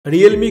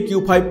Realme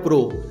Q5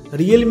 Pro.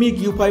 Realme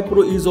Q5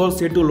 Pro is all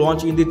set to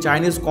launch in the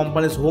Chinese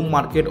company's home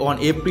market on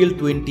April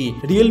 20.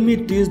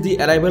 Realme teased the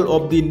arrival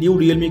of the new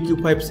Realme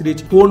Q5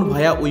 series phone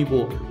via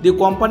Weibo. The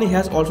company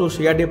has also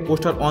shared a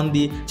poster on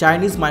the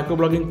Chinese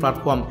microblogging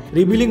platform,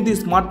 revealing the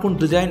smartphone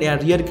design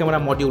and rear camera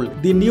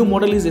module. The new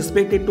model is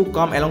expected to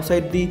come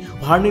alongside the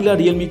vanilla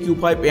Realme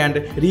Q5 and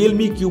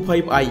Realme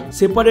Q5i.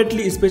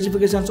 Separately,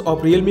 specifications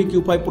of Realme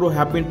Q5 Pro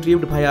have been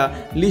trimmed via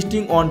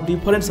listing on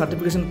different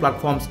certification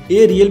platforms.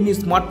 A Realme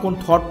smartphone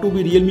thought to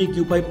be Realme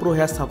Q5 Pro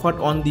has suffered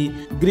on the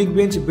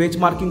Geekbench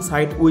benchmarking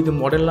site with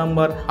model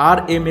number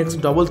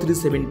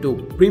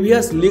RMX3372.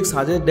 Previous leaks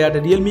suggest that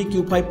Realme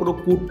Q5 Pro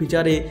could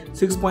feature a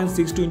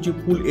 6.62-inch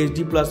Full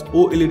HD Plus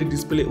OLED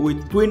display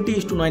with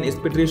 20:9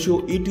 aspect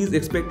ratio. It is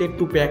expected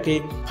to pack a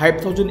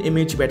 5000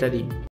 mAh battery.